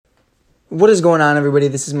What is going on, everybody?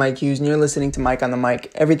 This is Mike Hughes, and you're listening to Mike on the Mic,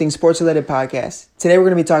 everything sports-related podcast. Today, we're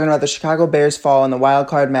going to be talking about the Chicago Bears' fall in the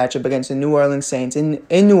Wildcard matchup against the New Orleans Saints in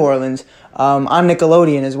New Orleans on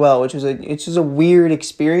Nickelodeon as well, which was a weird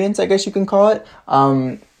experience, I guess you can call it.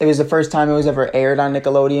 It was the first time it was ever aired on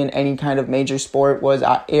Nickelodeon. Any kind of major sport was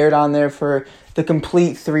aired on there for the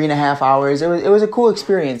complete 3.5 hours. It was a cool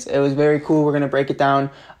experience. It was very cool. We're going to break it down.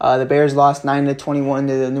 The Bears lost 9-21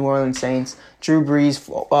 to the New Orleans Saints. Drew Brees,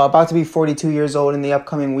 about to be 42 years old in the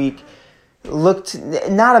upcoming week, looked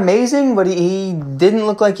not amazing, but he didn't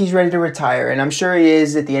look like he's ready to retire. And I'm sure he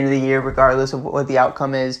is at the end of the year, regardless of what the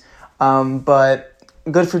outcome is. But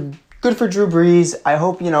good for Drew Brees. I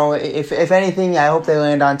hope, if anything, I hope they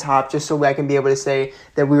land on top just so I can be able to say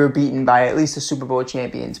that we were beaten by at least the Super Bowl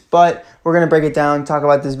champions. But we're going to break it down, talk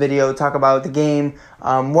about this video, talk about the game,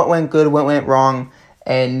 what went good, what went wrong,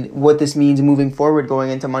 and what this means moving forward going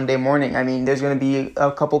into Monday morning. I mean, there's going to be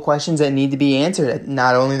a couple questions that need to be answered.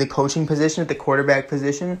 Not only the coaching position, the quarterback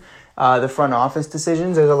position, the front office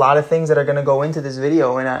decisions. There's a lot of things that are going to go into this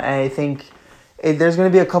video, and I think there's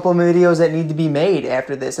going to be a couple of videos that need to be made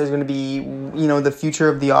after this. There's going to be, the future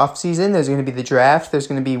of the offseason. There's going to be the draft. There's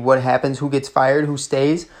going to be what happens, who gets fired, who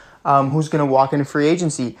stays, who's going to walk into free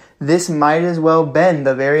agency. This might as well been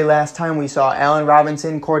the very last time we saw Allen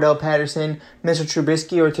Robinson, Cordell Patterson, Mr.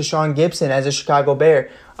 Trubisky, or Tashawn Gibson as a Chicago Bear.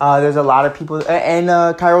 There's a lot of people,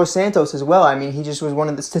 and Cairo Santos as well. I mean, he just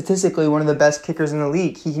was statistically one of the best kickers in the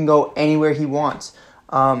league. He can go anywhere he wants.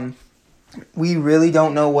 We really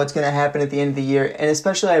don't know what's going to happen at the end of the year, and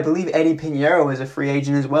especially I believe Eddie Pinheiro is a free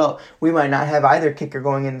agent as well. We might not have either kicker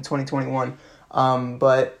going into 2021,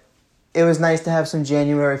 but it was nice to have some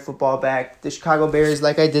January football back. The Chicago Bears,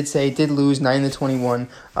 like I did say, did lose 9-21.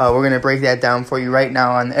 We're going to break that down for you right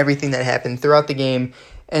now on everything that happened throughout the game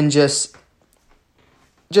and just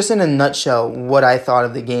in a nutshell what I thought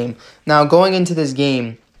of the game. Now, going into this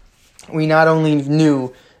game, we not only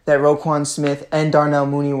knew that Roquan Smith and Darnell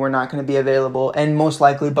Mooney were not going to be available, and most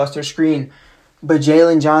likely Buster Screen, but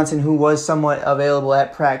Jalen Johnson, who was somewhat available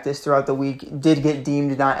at practice throughout the week, did get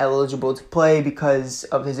deemed not eligible to play because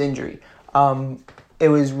of his injury. It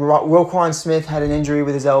was Roquan Smith had an injury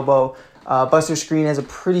with his elbow. Buster Screen has a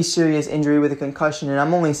pretty serious injury with a concussion, and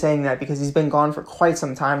I'm only saying that because he's been gone for quite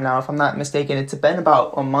some time now. If I'm not mistaken, it's been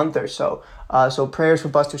about a month or so. So prayers for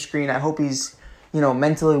Buster Screen. I hope he's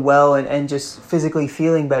mentally well and just physically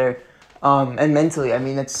feeling better. And mentally, I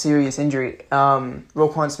mean, that's a serious injury.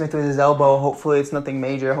 Roquan Smith with his elbow, hopefully it's nothing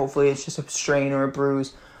major. Hopefully it's just a strain or a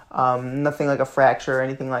bruise. Nothing like a fracture or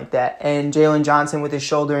anything like that. And Jalen Johnson with his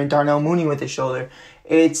shoulder and Darnell Mooney with his shoulder.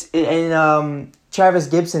 Travis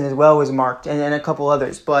Gibson as well was marked and a couple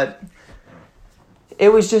others. But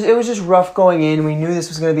it was just rough going in. We knew this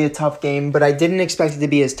was going to be a tough game, but I didn't expect it to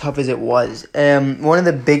be as tough as it was. One of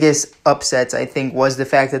the biggest upsets, I think, was the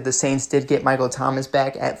fact that the Saints did get Michael Thomas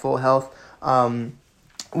back at full health.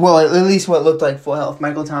 Well, at least what looked like full health.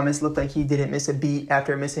 Michael Thomas looked like he didn't miss a beat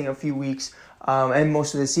after missing a few weeks and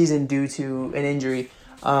most of the season due to an injury.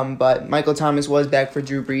 But Michael Thomas was back for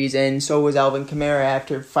Drew Brees, and so was Alvin Kamara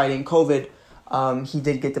after fighting COVID. He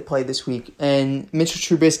did get to play this week. And Mitchell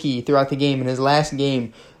Trubisky throughout the game, in his last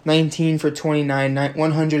game, 19 for 29,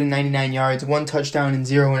 199 yards, 1 touchdown, and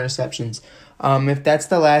 0 interceptions. If that's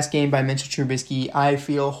the last game by Mitchell Trubisky, I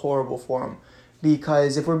feel horrible for him.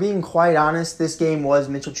 Because if we're being quite honest, this game was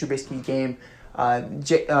Mitchell Trubisky's game.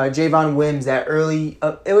 Javon Wims, that early...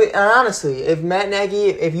 honestly, if Matt Nagy,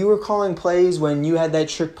 if you were calling plays when you had that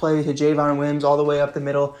trick play to Javon Wims all the way up the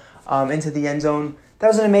middle into the end zone, that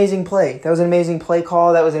was an amazing play. That was an amazing play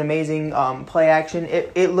call. That was an amazing play action.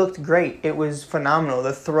 It looked great. It was phenomenal.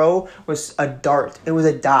 The throw was a dart. It was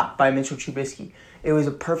a dot by Mitchell Trubisky. It was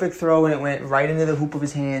a perfect throw, and it went right into the hoop of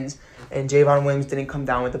his hands, and Javon Wims didn't come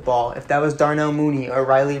down with the ball. If that was Darnell Mooney or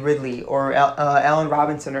Riley Ridley or Allen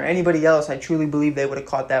Robinson or anybody else, I truly believe they would have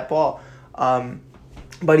caught that ball.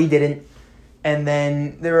 But he didn't. And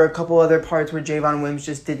then there were a couple other parts where Javon Wims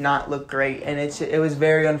just did not look great, and it was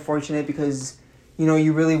very unfortunate because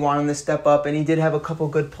you really want him to step up, and he did have a couple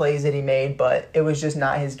good plays that he made, but it was just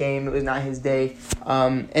not his game. It was not his day,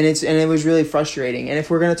 and it was really frustrating. And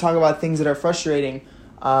if we're going to talk about things that are frustrating,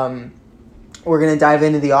 we're going to dive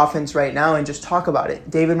into the offense right now and just talk about it.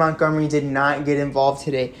 David Montgomery did not get involved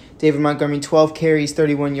today. David Montgomery, 12 carries,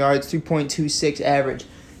 31 yards, 3.26 average,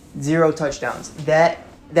 0 touchdowns. That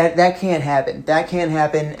can't happen. That can't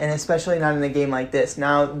happen, and especially not in a game like this.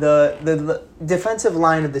 Now, the defensive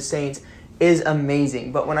line of the Saints is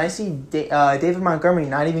amazing, but when I see David Montgomery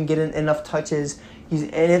not even getting enough touches,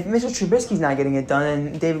 and if Mitchell Trubisky's not getting it done,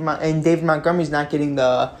 and David Montgomery's not getting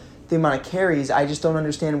the the amount of carries. I just don't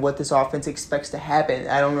understand what this offense expects to happen.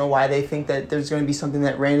 I don't know why they think that there's going to be something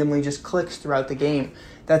that randomly just clicks throughout the game.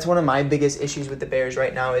 That's one of my biggest issues with the Bears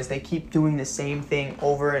right now is they keep doing the same thing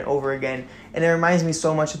over and over again. And it reminds me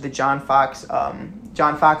so much of the John Fox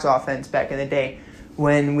offense back in the day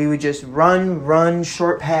when we would just run,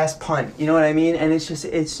 short pass, punt. You know what I mean? And it's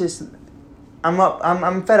just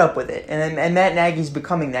I'm fed up with it. And Matt Nagy's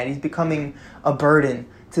becoming that. He's becoming a burden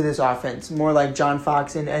to this offense, more like John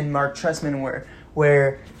Fox and Mark Trestman were,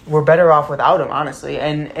 where we're better off without him, honestly.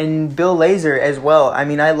 And Bill Lazor as well. I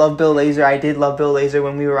mean, I love Bill Lazor. I did love Bill Lazor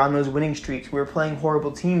when we were on those winning streaks. We were playing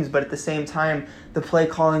horrible teams, but at the same time, the play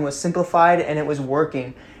calling was simplified and it was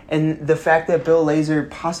working. And the fact that Bill Lazor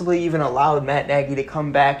possibly even allowed Matt Nagy to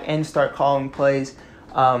come back and start calling plays,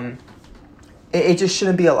 it just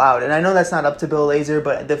shouldn't be allowed. And I know that's not up to Bill Lazor,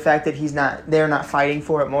 but the fact that they're not fighting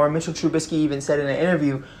for it more. Mitchell Trubisky even said in an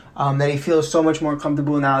interview that he feels so much more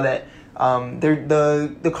comfortable now that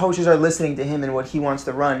the coaches are listening to him and what he wants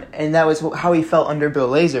to run. And that was how he felt under Bill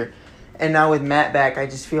Lazor. And now with Matt back, I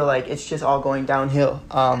just feel like it's just all going downhill.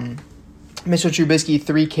 Mitchell Trubisky,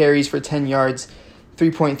 3 carries for 10 yards,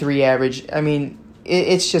 3.3 average. I mean,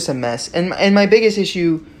 it's just a mess. And my biggest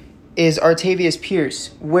issue is Artavius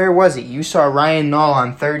Pierce. Where was he? You saw Ryan Nall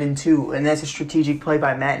on 3rd and 2, and that's a strategic play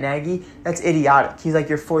by Matt Nagy. That's idiotic. He's like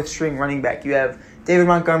your 4th-string running back. You have David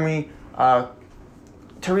Montgomery,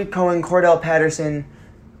 Tariq Cohen, Cordell Patterson,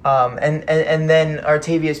 and then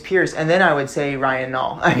Artavius Pierce, and then I would say Ryan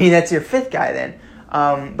Nall. I mean, that's your 5th guy then.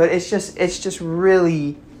 But it's just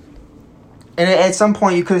really... And at some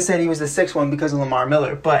point, you could have said he was the 6th one because of Lamar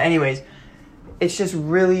Miller. But anyways, it's just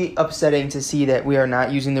really upsetting to see that we are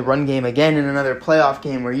not using the run game again in another playoff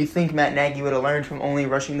game where you think Matt Nagy would have learned from only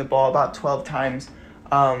rushing the ball about 12 times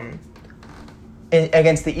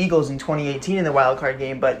against the Eagles in 2018 in the Wildcard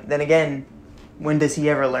Game. But then again, when does he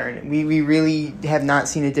ever learn? We really have not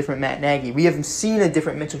seen a different Matt Nagy. We have seen a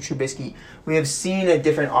different Mitchell Trubisky. We have seen a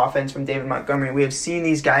different offense from David Montgomery. We have seen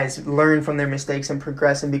these guys learn from their mistakes and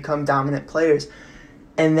progress and become dominant players.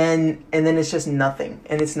 And then it's just nothing.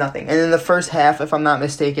 And it's nothing. And in the first half, if I'm not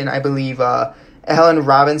mistaken, I believe Allen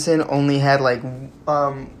Robinson only had like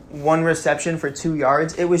 1 reception for 2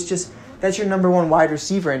 yards. It was just, that's your number 1 wide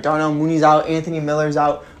receiver. And Darnell Mooney's out. Anthony Miller's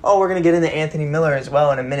out. Oh, we're going to get into Anthony Miller as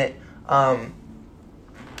well in a minute.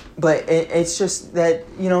 But it's just that,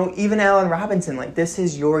 even Allen Robinson, like, this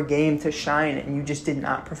is your game to shine, and you just did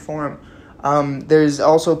not perform. There's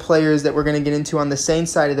also players that we're going to get into on the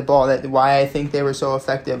Saints side of the ball that why I think they were so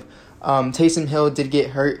effective. Taysom Hill did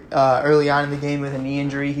get hurt early on in the game with a knee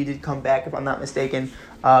injury. He did come back, if I'm not mistaken,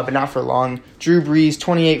 but not for long. Drew Brees,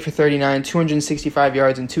 28 for 39, 265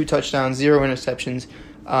 yards and 2 touchdowns, 0 interceptions.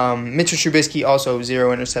 Mitchell Trubisky, also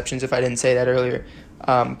 0 interceptions, if I didn't say that earlier.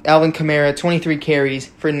 Alvin Kamara, 23 carries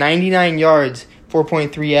for 99 yards,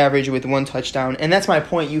 4.3 average with 1 touchdown. And that's my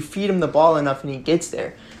point. You feed him the ball enough and he gets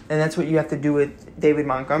there. And that's what you have to do with David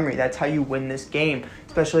Montgomery. That's how you win this game,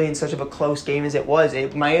 especially in such of a close game as it was.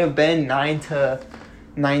 It might have been 9 to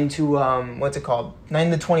 21,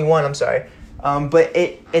 I'm sorry. But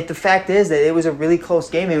the fact is that it was a really close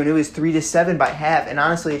game, and it was 3-7 by half. And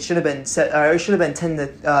honestly, it should have been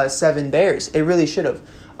 10-7 Bears. It really should have.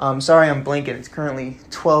 Sorry, I'm blinking. It's currently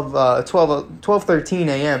 12:13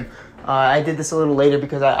 a.m. I did this a little later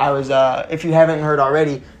because I was, if you haven't heard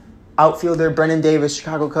already, outfielder Brennan Davis,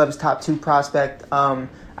 Chicago Cubs top 2 prospect.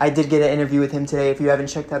 I did get an interview with him today. If you haven't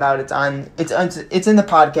checked that out, it's in the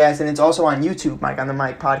podcast, and it's also on YouTube, Mike on the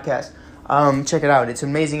Mic podcast. Check it out. It's an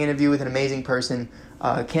amazing interview with an amazing person.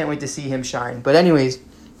 Can't wait to see him shine. But anyways,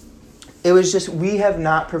 it was just, we have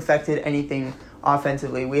not perfected anything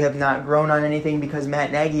offensively. We have not grown on anything because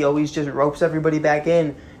Matt Nagy always just ropes everybody back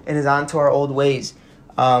in and is on to our old ways.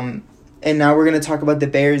 And now we're going to talk about the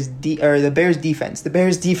Bears defense. The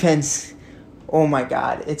Bears defense, oh my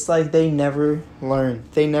God. It's like they never learn.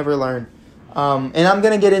 And I'm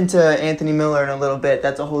going to get into Anthony Miller in a little bit.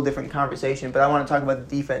 That's a whole different conversation. But I want to talk about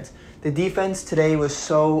the defense. The defense today was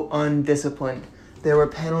so undisciplined. There were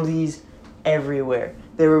penalties everywhere.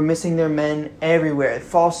 They were missing their men everywhere.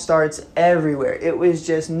 False starts everywhere. It was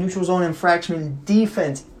just neutral zone infraction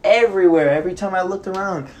defense everywhere. Every time I looked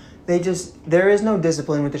around, there is no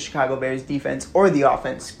discipline with the Chicago Bears defense or the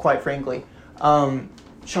offense, quite frankly.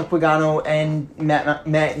 Chuck Pagano and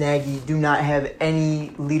Matt Nagy do not have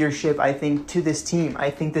any leadership, I think, to this team.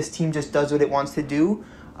 I think this team just does what it wants to do.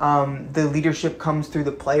 The leadership comes through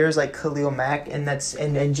the players like Khalil Mack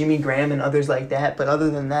and Jimmy Graham and others like that. But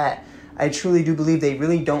other than that, I truly do believe they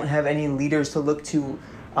really don't have any leaders to look to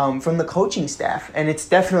from the coaching staff. And it's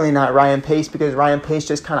definitely not Ryan Pace, because Ryan Pace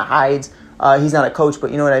just kind of hides. He's not a coach,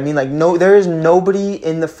 but you know what I mean? Like, no, there is nobody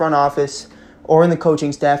in the front office or in the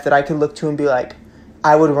coaching staff that I could look to and be like,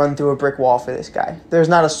 I would run through a brick wall for this guy. There's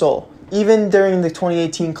not a soul. Even during the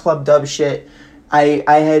 2018 Club Dub shit, I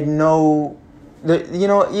had no...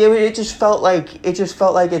 it just felt like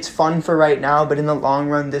it's fun for right now, but in the long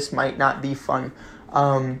run, this might not be fun.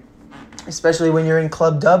 Especially when you're in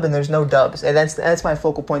Club Dub and there's no dubs. And that's my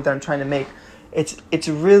focal point that I'm trying to make. It's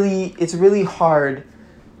really hard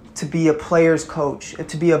to be a player's coach,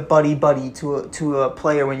 to be a buddy to a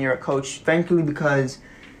player when you're a coach, frankly, because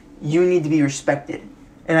you need to be respected.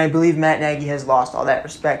 And I believe Matt Nagy has lost all that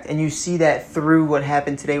respect. And you see that through what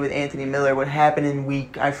happened today with Anthony Miller, what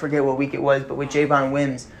happened I forget what week it was, but with Javon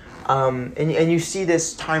Wims. And you see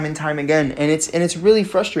this time and time again. And it's really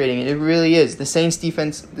frustrating. It really is. The Saints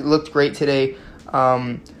defense looked great today.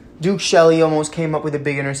 Duke Shelley almost came up with a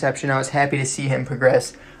big interception. I was happy to see him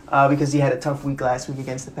progress because he had a tough week last week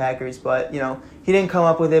against the Packers. But, he didn't come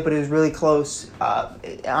up with it, but it was really close.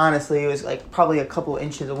 Honestly, it was like probably a couple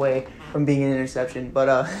inches away from being an interception.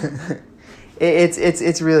 But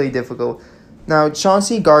it's really difficult. Now,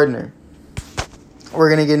 Chauncey Gardner. We're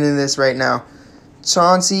going to get into this right now.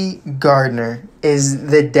 Chauncey Gardner is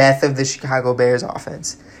the death of the Chicago Bears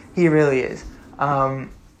offense. He really is. All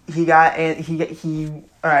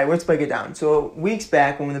right, let's break it down. So weeks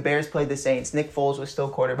back when the Bears played the Saints, Nick Foles was still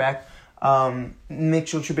quarterback.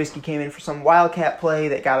 Mitchell Trubisky came in for some wildcat play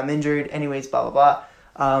that got him injured. Anyways, blah, blah,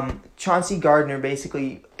 blah. Chauncey Gardner,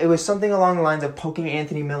 basically, it was something along the lines of poking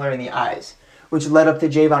Anthony Miller in the eyes, which led up to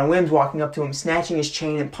Javon Wims walking up to him, snatching his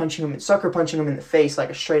chain and sucker punching him in the face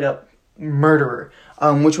like a straight-up murderer,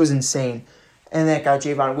 which was insane. And that got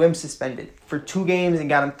Javon Wims suspended for 2 games and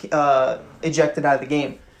got him ejected out of the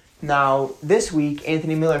game. Now, this week,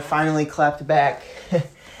 Anthony Miller finally clapped back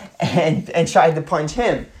and tried to punch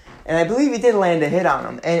him. And I believe he did land a hit on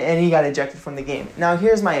him, and he got ejected from the game. Now,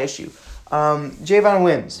 here's my issue. Javon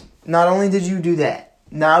Wims, not only did you do that,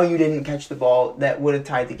 now you didn't catch the ball that would have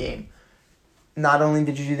tied the game. Not only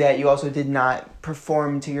did you do that, you also did not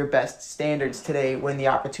perform to your best standards today when the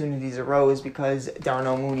opportunities arose because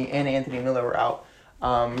Darnell Mooney and Anthony Miller were out.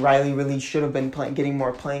 Riley really should have been getting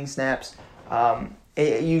more playing snaps.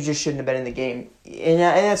 You just shouldn't have been in the game. And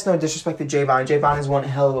that's no disrespect to Javon. Javon is one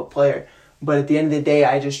hell of a player. But at the end of the day,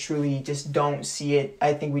 I just truly just don't see it.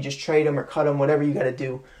 I think we just trade him or cut him, whatever you got to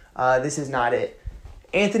do. This is not it.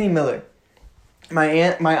 Anthony Miller.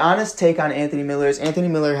 My honest take on Anthony Miller is Anthony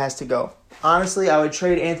Miller has to go. Honestly, I would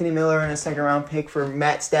trade Anthony Miller in a second-round pick for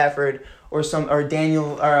Matt Stafford or Sam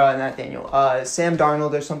Darnold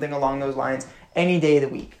or something along those lines any day of the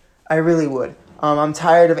week. I really would. I'm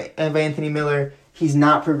tired of Anthony Miller. He's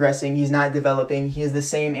not progressing. He's not developing. He is the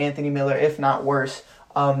same Anthony Miller, if not worse,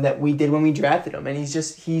 that we did when we drafted him. And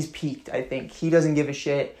he's peaked, I think. He doesn't give a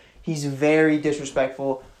shit. He's very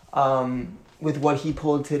disrespectful with what he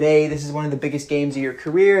pulled today. This is one of the biggest games of your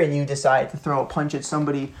career, and you decide to throw a punch at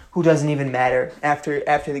somebody who doesn't even matter after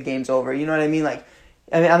the game's over. You know what I mean?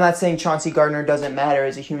 I'm not saying Chauncey Gardner doesn't matter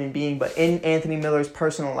as a human being, but in Anthony Miller's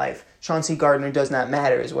personal life, Chauncey Gardner does not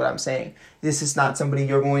matter is what I'm saying. This is not somebody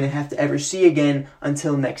you're going to have to ever see again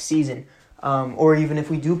until next season. Or even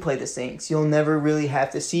if we do play the Saints, you'll never really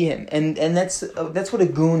have to see him. And that's what a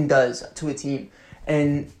goon does to a team.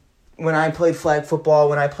 And when I played flag football,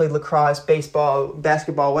 when I played lacrosse, baseball,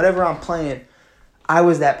 basketball, whatever I'm playing, I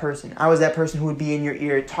was that person. I was that person who would be in your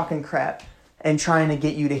ear talking crap and trying to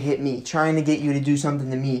get you to hit me, trying to get you to do something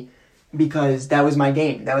to me, because that was my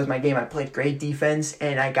game. I played great defense,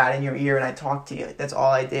 and I got in your ear and I talked to you. That's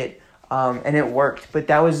all I did. And it worked. But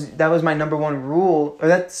that was my number one rule, or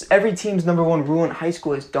that's every team's number one rule in high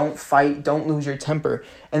school is don't fight, don't lose your temper.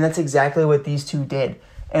 And that's exactly what these two did.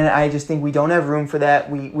 And I just think we don't have room for that.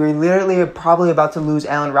 We're literally probably about to lose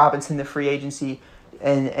Allen Robinson to free agency,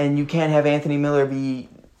 and you can't have Anthony Miller be,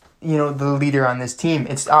 the leader on this team.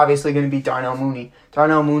 It's obviously going to be Darnell Mooney,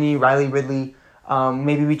 Riley Ridley.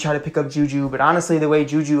 Maybe we try to pick up Juju, but honestly, the way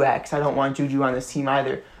Juju acts, I don't want Juju on this team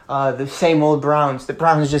either. The same old Browns. The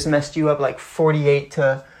Browns just messed you up like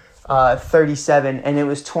 48-37, and it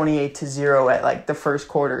was 28-0 at like the first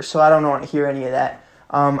quarter. So I don't want to hear any of that.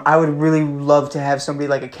 I would really love to have somebody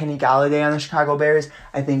like a Kenny Golladay on the Chicago Bears.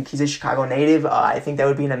 I think he's a Chicago native. I think that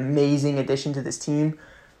would be an amazing addition to this team.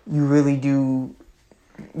 You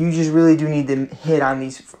just really do need to hit on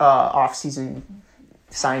these offseason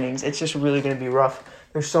signings. It's just really going to be rough.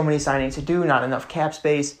 There's so many signings to do, not enough cap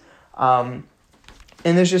space. And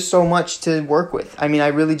there's just so much to work with. I mean, I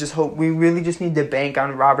really just hope we really just need to bank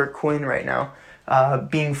on Robert Quinn right now.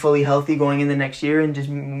 Being fully healthy going into next year and just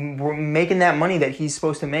making that money that he's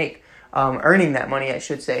supposed to make, earning that money, I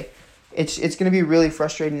should say. it's going to be really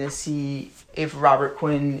frustrating to see if Robert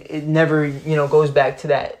Quinn never goes back to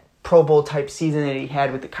that Pro Bowl type season that he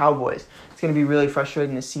had with the Cowboys. It's going to be really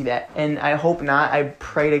frustrating to see that, and I hope not. I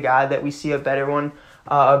pray to God that we see a better one,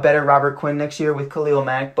 a better Robert Quinn next year with Khalil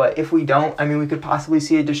Mack. But if we don't, I mean, we could possibly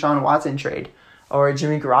see a Deshaun Watson trade or a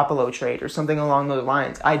Jimmy Garoppolo trade or something along those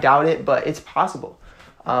lines. I doubt it, but it's possible.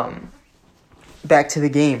 Back to the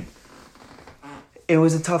game. It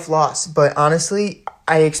was a tough loss, but honestly,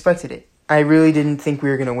 I expected it. I really didn't think we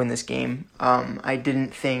were going to win this game. I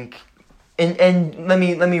didn't think, and let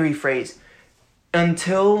me rephrase.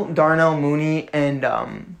 Until Darnell Mooney and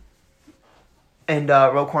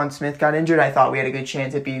Roquan Smith got injured, I thought we had a good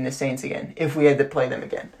chance at beating the Saints again if we had to play them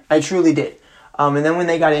again. I truly did. And then when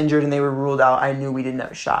they got injured and they were ruled out, I knew we didn't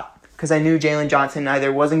have a shot because I knew Jalen Johnson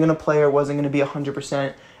either wasn't going to play or wasn't going to be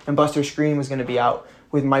 100%, and Buster Skrine was going to be out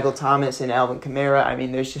with Michael Thomas and Alvin Kamara. I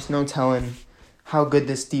mean, there's just no telling how good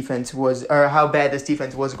this defense was or how bad this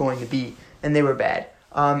defense was going to be, and they were bad.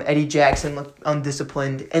 Eddie Jackson looked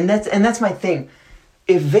undisciplined, and that's my thing.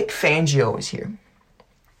 If Vic Fangio was here,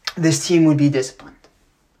 this team would be disciplined.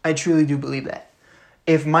 I truly do believe that.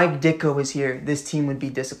 If Mike Ditka was here, this team would be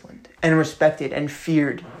disciplined and respected and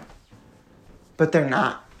feared. But they're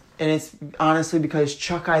not. And it's honestly because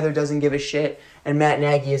Chuck either doesn't give a shit and Matt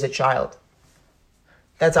Nagy is a child.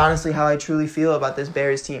 That's honestly how I truly feel about this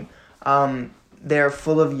Bears team. They're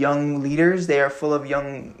full of young leaders. They are full of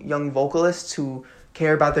young vocalists who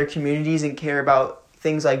care about their communities and care about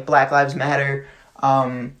things like Black Lives Matter,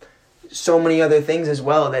 so many other things as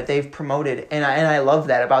well that they've promoted, and I love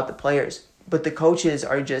that about the players. But the coaches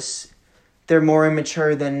are they're more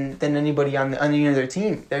immature than anybody on any other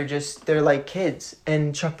team. They're like kids,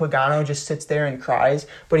 and Chuck Pagano just sits there and cries,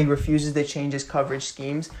 but he refuses to change his coverage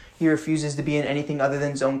schemes. He refuses to be in anything other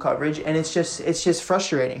than zone coverage, and it's just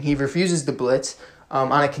frustrating. He refuses to blitz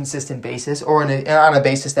on a consistent basis or on a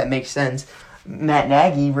basis that makes sense. Matt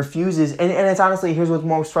Nagy refuses, and it's honestly, here's what's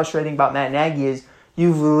most frustrating about Matt Nagy is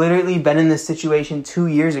you've literally been in this situation 2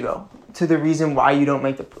 years ago. To the reason why you don't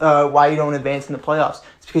why you don't advance in the playoffs,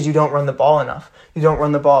 it's because you don't run the ball enough. You don't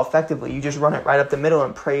run the ball effectively. You just run it right up the middle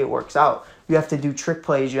and pray it works out. You have to do trick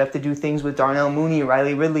plays. You have to do things with Darnell Mooney,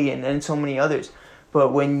 Riley Ridley, and so many others.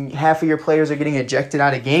 But when half of your players are getting ejected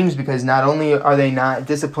out of games because not only are they not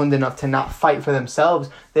disciplined enough to not fight for themselves,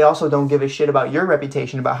 they also don't give a shit about your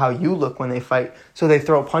reputation, about how you look when they fight. So they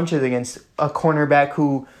throw punches against a cornerback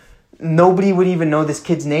who nobody would even know this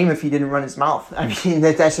kid's name if he didn't run his mouth. I mean,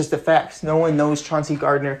 that's just the facts. No one knows Chauncey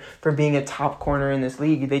Gardner for being a top corner in this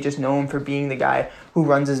league. They just know him for being the guy who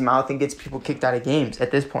runs his mouth and gets people kicked out of games at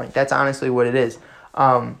this point. That's honestly what it is.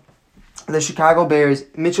 The Chicago Bears,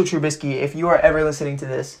 Mitchell Trubisky, if you are ever listening to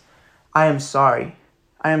this, I am sorry.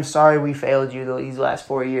 I am sorry we failed you these last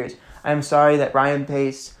 4 years. I am sorry that Ryan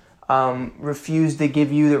Pace refused to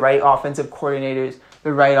give you the right offensive coordinators,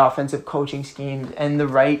 the right offensive coaching schemes, and the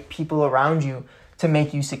right people around you to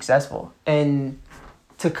make you successful. And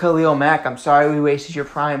to Khalil Mack, I'm sorry we wasted your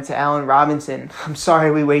prime. To Allen Robinson, I'm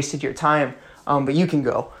sorry we wasted your time, but you can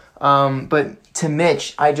go. But to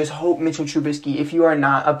Mitch, I just hope Mitchell Trubisky, if you are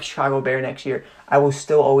not a Chicago Bear next year, I will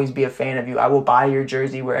still always be a fan of you. I will buy your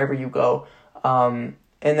jersey wherever you go.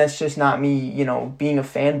 And that's just not me, being a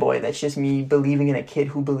fanboy. That's just me believing in a kid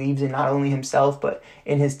who believes in not only himself, but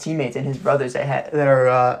in his teammates and his brothers that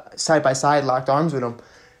are side by side, locked arms with him.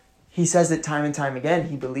 He says it time and time again.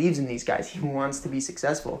 He believes in these guys. He wants to be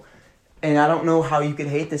successful. And I don't know how you could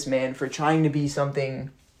hate this man for trying to be something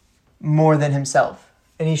more than himself.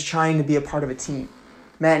 And he's trying to be a part of a team.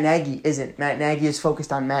 Matt Nagy isn't. Matt Nagy is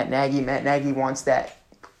focused on Matt Nagy. Matt Nagy wants that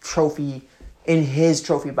trophy in his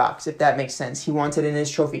trophy box, if that makes sense. He wants it in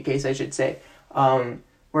his trophy case, I should say.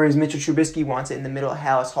 Whereas Mitchell Trubisky wants it in the middle of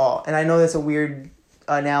Hallis Hall. And I know that's a weird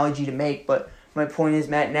analogy to make, but my point is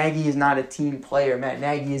Matt Nagy is not a team player. Matt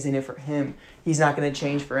Nagy is in it for him. He's not going to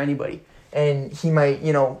change for anybody. And he might,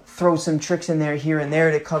 throw some tricks in there here and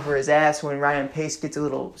there to cover his ass when Ryan Pace gets a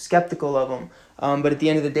little skeptical of him. But at the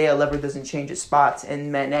end of the day, a lever doesn't change its spots,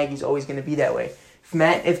 and Matt Nagy's always going to be that way.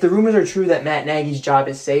 If the rumors are true that Matt Nagy's job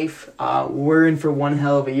is safe, we're in for one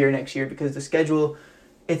hell of a year next year because the schedule,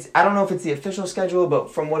 I don't know if it's the official schedule, but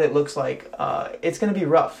from what it looks like, it's going to be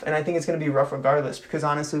rough. And I think it's going to be rough regardless because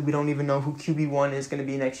honestly, we don't even know who QB1 is going to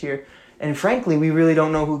be next year. And frankly, we really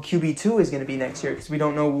don't know who QB2 is going to be next year because we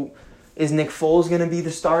don't know, is Nick Foles going to be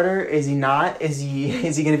the starter? Is he not? Is he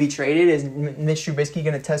going to be traded? Is Mitch Trubisky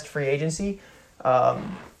going to test free agency?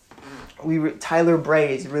 Tyler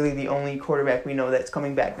Bray is really the only quarterback we know that's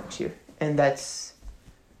coming back next year, and that's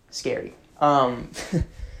scary. And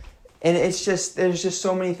there's just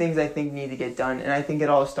so many things I think need to get done, and I think it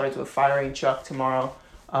all starts with firing Chuck tomorrow.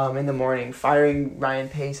 in the morning, firing Ryan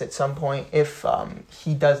Pace at some point if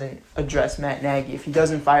he doesn't address Matt Nagy. If he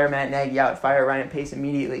doesn't fire Matt Nagy out, fire Ryan Pace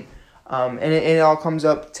immediately. And it all comes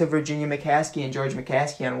up to Virginia McCaskey and George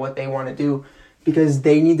McCaskey on what they want to do, because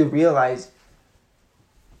they need to realize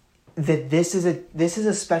that this is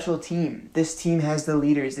a special team. This team has the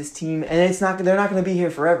leaders. This team, and they're not going to be here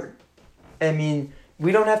forever. I mean,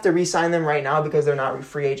 we don't have to re-sign them right now because they're not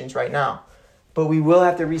free agents right now. But we will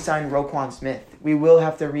have to re-sign Roquan Smith. We will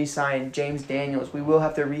have to re-sign James Daniels. We will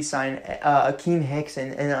have to re-sign Akeem Hicks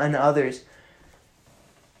and others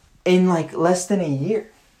in like less than a year.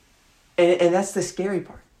 And that's the scary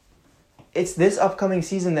part. It's this upcoming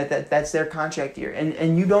season that's their contract year.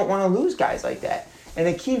 And you don't want to lose guys like that. And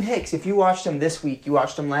Akeem Hicks, if you watched him this week, you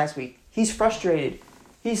watched him last week, he's frustrated.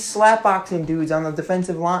 He's slapboxing dudes on the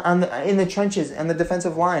defensive line, in the trenches, and the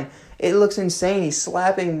defensive line. It looks insane. He's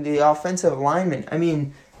slapping the offensive lineman. I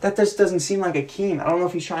mean, that just doesn't seem like Akeem. I don't know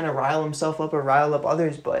if he's trying to rile himself up or rile up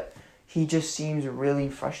others, but he just seems really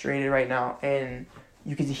frustrated right now. And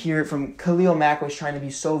you could hear it from Khalil Mack was trying to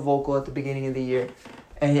be so vocal at the beginning of the year.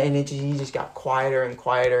 And he just got quieter and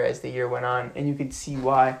quieter as the year went on. And you could see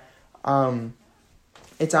why.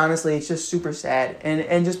 It's just super sad.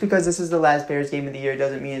 And just because this is the last Bears game of the year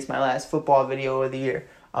doesn't mean it's my last football video of the year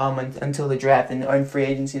until the draft and free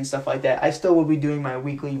agency and stuff like that. I still will be doing my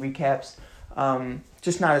weekly recaps,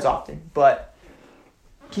 just not as often. But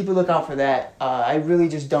keep a lookout for that. I really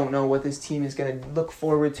just don't know what this team is going to look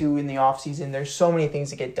forward to in the offseason. There's so many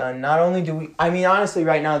things to get done. Not only honestly,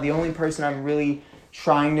 right now, the only person I'm really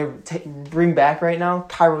trying to bring back right now,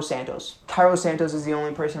 Cairo Santos. Cairo Santos is the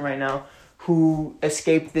only person right now who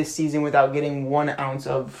escaped this season without getting 1 ounce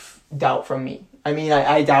of doubt from me. I mean,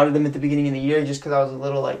 I doubted him at the beginning of the year just because I was a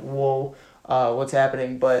little like, whoa, what's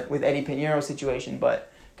happening? But with Eddie Piñeiro's situation.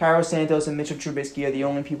 But Cairo Santos and Mitchell Trubisky are the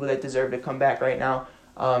only people that deserve to come back right now.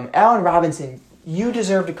 Allen Robinson, you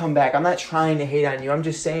deserve to come back. I'm not trying to hate on you. I'm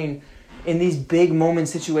just saying in these big moment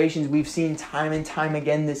situations, we've seen time and time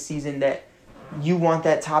again this season that you want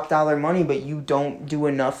that top dollar money, but you don't do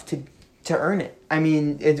enough to earn it. I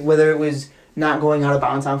mean, whether it was not going out of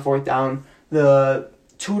bounds on 4th down, the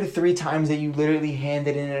 2 to 3 times that you literally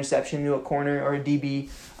handed an interception to a corner or a DB.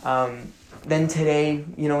 Then today,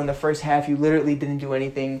 in the first half, you literally didn't do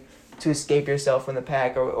anything to escape yourself from the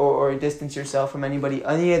pack or distance yourself from any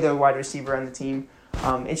other wide receiver on the team.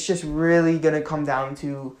 It's just really going to come down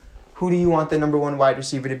to who do you want the number 1 wide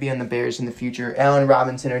receiver to be on the Bears in the future, Allen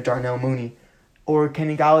Robinson or Darnell Mooney? Or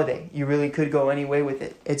Kenny Golladay. You really could go any way with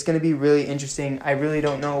it. It's going to be really interesting. I really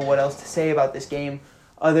don't know what else to say about this game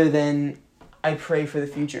other than I pray for the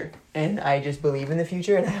future. And I just believe in the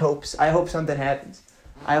future, and I hope something happens.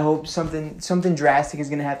 I hope something drastic is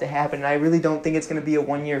going to have to happen. And I really don't think it's going to be a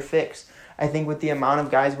 1-year fix. I think with the amount of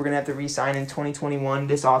guys we're going to have to re-sign in 2021,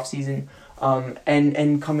 this offseason,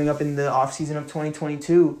 and coming up in the offseason of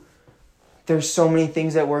 2022, there's so many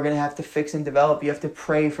things that we're going to have to fix and develop. You have to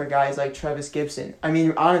pray for guys like Travis Gibson. I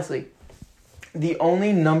mean, honestly, the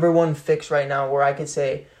only number 1 fix right now where I can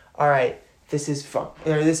say, all right, this is fun,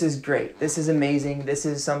 or this is great, this is amazing, this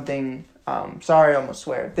is something, sorry, I almost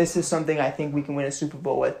swear, this is something I think we can win a Super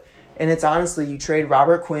Bowl with. And it's honestly, you trade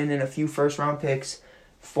Robert Quinn and a few first-round picks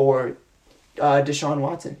for Deshaun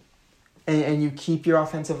Watson. And you keep your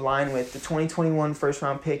offensive line with the 2021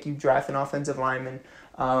 first-round pick, you draft an offensive lineman.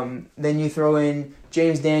 Then you throw in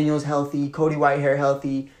James Daniels healthy, Cody Whitehair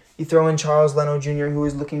healthy. You throw in Charles Leno Jr., who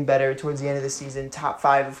is looking better towards the end of the season, top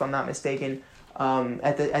 5 if I'm not mistaken,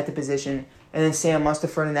 at the position, and then Sam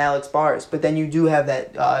Mustipher and Alex Bars. But then you do have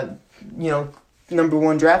that number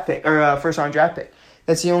 1 draft pick or first round draft pick.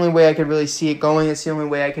 That's the only way I could really see it going. It's the only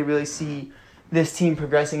way I could really see this team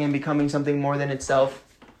progressing and becoming something more than itself.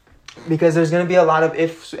 Because there's going to be a lot of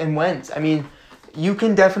ifs and whens. I mean, you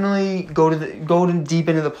can definitely go deep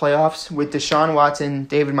into the playoffs with Deshaun Watson,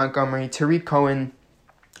 David Montgomery, Tariq Cohen,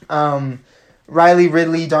 Riley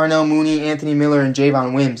Ridley, Darnell Mooney, Anthony Miller, and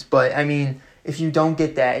Javon Wims. But, I mean, if you don't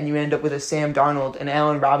get that and you end up with a Sam Darnold and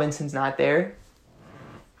Allen Robinson's not there,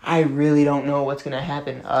 I really don't know what's going to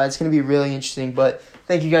happen. It's going to be really interesting. But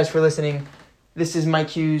thank you guys for listening. This is Mike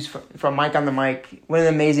Hughes from Mike on the Mic. What an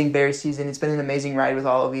amazing Bears season. It's been an amazing ride with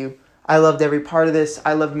all of you. I loved every part of this.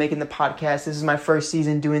 I loved making the podcast. This is my first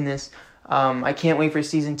season doing this. I can't wait for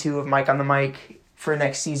season 2 of Mike on the Mic for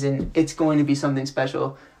next season. It's going to be something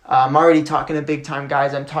special. I'm already talking to big-time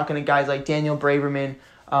guys. I'm talking to guys like Daniel Braverman,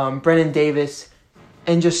 Brennan Davis,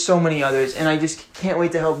 and just so many others. And I just can't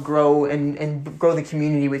wait to help grow and grow the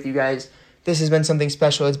community with you guys. This has been something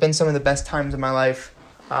special. It's been some of the best times of my life.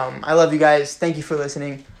 I love you guys. Thank you for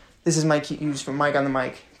listening. This is Mike Hughes from Mike on the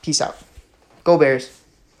Mic. Peace out. Go Bears.